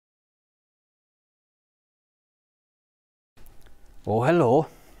Oh, hello.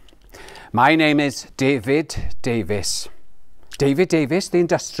 My name is David Davies. David Davies, the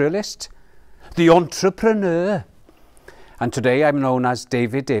industrialist, the entrepreneur. And today I'm known as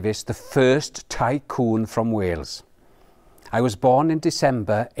David Davies, the first tycoon from Wales. I was born in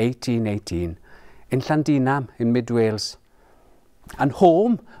December 1818 in Llandinam in mid-Wales. And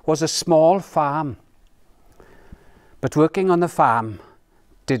home was a small farm. But working on the farm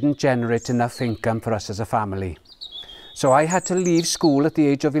didn't generate enough income for us as a family. So I had to leave school at the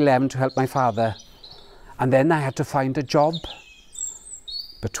age of 11 to help my father. And then I had to find a job.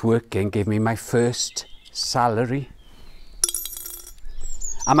 But working gave me my first salary.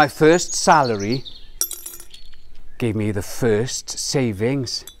 And my first salary gave me the first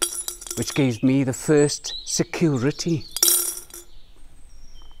savings, which gave me the first security.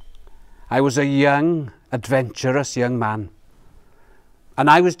 I was a young, adventurous young man. And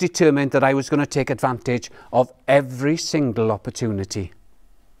I was determined that I was going to take advantage of every single opportunity.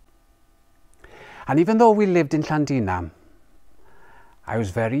 And even though we lived in Llandinam, I was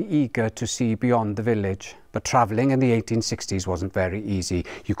very eager to see beyond the village. But travelling in the 1860s wasn't very easy.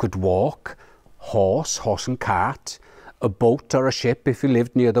 You could walk, horse and cart, a boat or a ship if you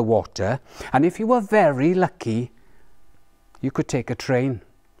lived near the water. And if you were very lucky, you could take a train.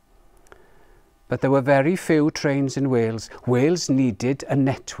 But there were very few trains in Wales. Wales needed a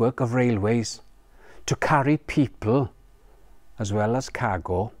network of railways to carry people as well as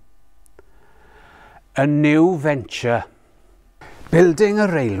cargo. A new venture. Building a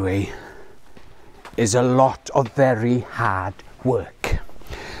railway is a lot of very hard work.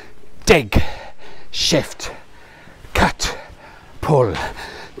 Dig, shift, cut, pull.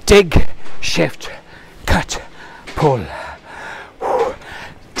 Dig, shift, cut, pull.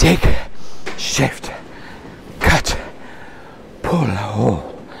 Dig, shift, cut, pull.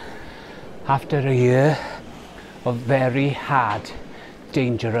 Oh. After a year of very hard,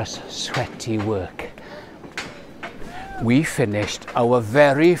 dangerous, sweaty work, we finished our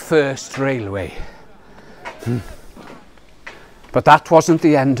very first railway. But that wasn't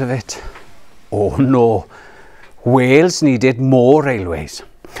the end of it. Oh no, Wales needed more railways.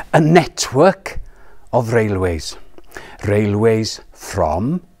 A network of railways. Railways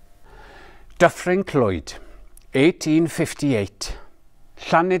from Dyffryn Clwyd, 1858,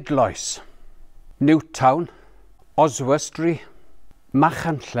 Llanidloes, Newtown, Oswestry,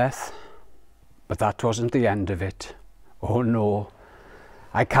 Machynlleth. But that wasn't the end of it. Oh no,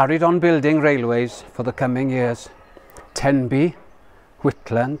 I carried on building railways for the coming years. Tenby,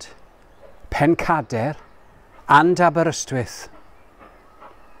 Whitland, Pencader and Aberystwyth.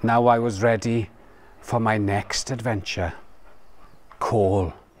 Now I was ready for my next adventure.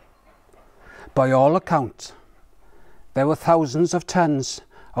 Coal. By all accounts, there were thousands of tons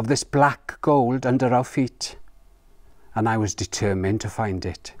of this black gold under our feet, and I was determined to find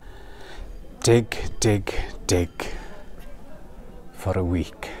it. Dig, dig, dig for a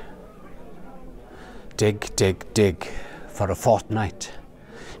week. Dig, dig, dig for a fortnight.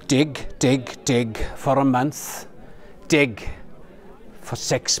 Dig, dig, dig for a month. Dig for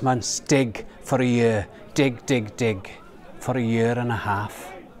 6 months. Dig for a year. Dig, dig, dig for a year and a half.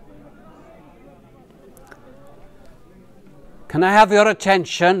 Can I have your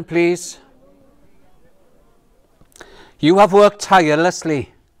attention, please? You have worked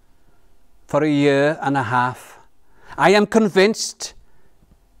tirelessly for a year and a half. I am convinced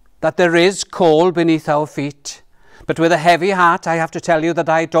that there is coal beneath our feet, but with a heavy heart I have to tell you that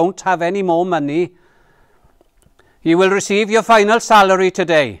I don't have any more money. You will receive your final salary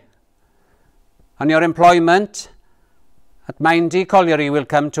today, and your employment at Mindy Colliery will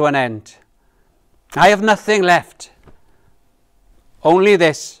come to an end. I have nothing left. Only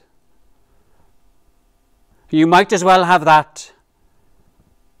this. You might as well have that.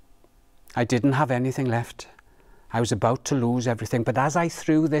 I didn't have anything left. I was about to lose everything, but as I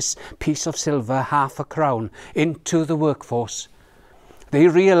threw this piece of silver, half a crown, into the workforce, they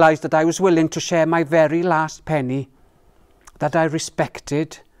realised that I was willing to share my very last penny, that I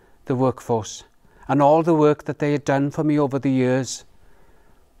respected the workforce and all the work that they had done for me over the years.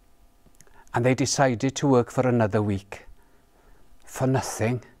 And they decided to work for another week. For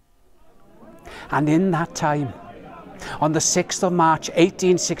nothing. And in that time, on the 6th of March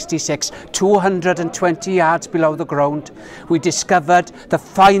 1866, 220 yards below the ground, we discovered the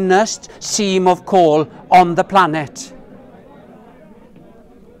finest seam of coal on the planet.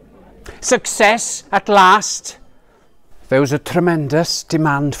 Success at last. There was a tremendous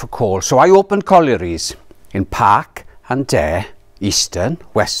demand for coal, so I opened collieries in Park and Dare, Eastern,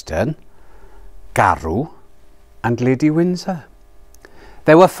 Western, Garw and Lady Windsor.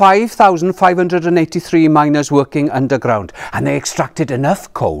 There were 5,583 miners working underground, and they extracted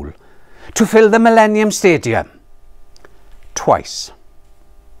enough coal to fill the Millennium Stadium twice.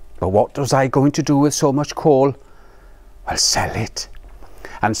 But what was I going to do with so much coal? Well, sell it.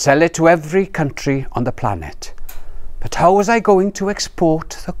 And sell it to every country on the planet. But how was I going to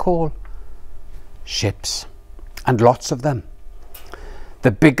export the coal? Ships, and lots of them.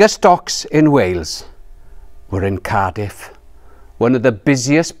 The biggest docks in Wales were in Cardiff, one of the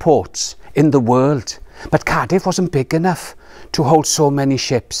busiest ports in the world. But Cardiff wasn't big enough to hold so many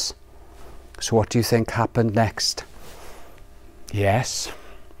ships. So what do you think happened next? Yes,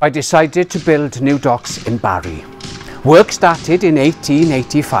 I decided to build new docks in Barry. Work started in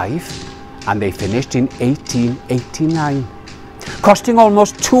 1885 and they finished in 1889, costing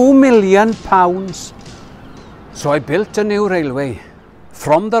almost £2 million. So I built a new railway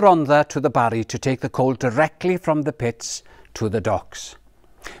from the Rhondda to the Barry to take the coal directly from the pits to the docks.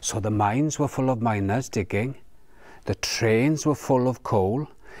 So the mines were full of miners digging, the trains were full of coal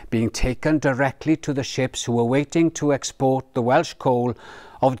being taken directly to the ships who were waiting to export the Welsh coal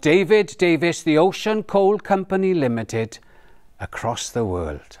of David Davies, the Ocean Coal Company Limited, across the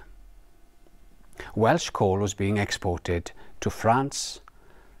world. Welsh coal was being exported to France,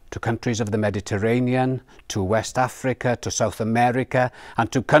 to countries of the Mediterranean, to West Africa, to South America,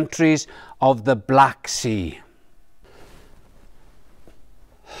 and to countries of the Black Sea.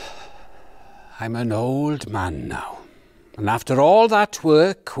 I'm an old man now, and after all that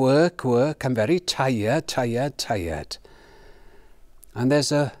work, I'm very tired. And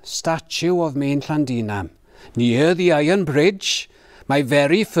there's a statue of me in Llandinam, near the Iron Bridge, my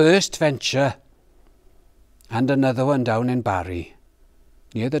very first venture, and another one down in Barry,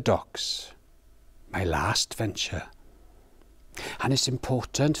 near the docks, my last venture. And it's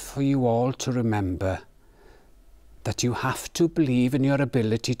important for you all to remember that you have to believe in your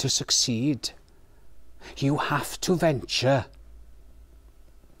ability to succeed. You have to venture.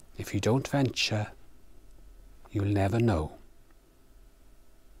 If you don't venture, you'll never know.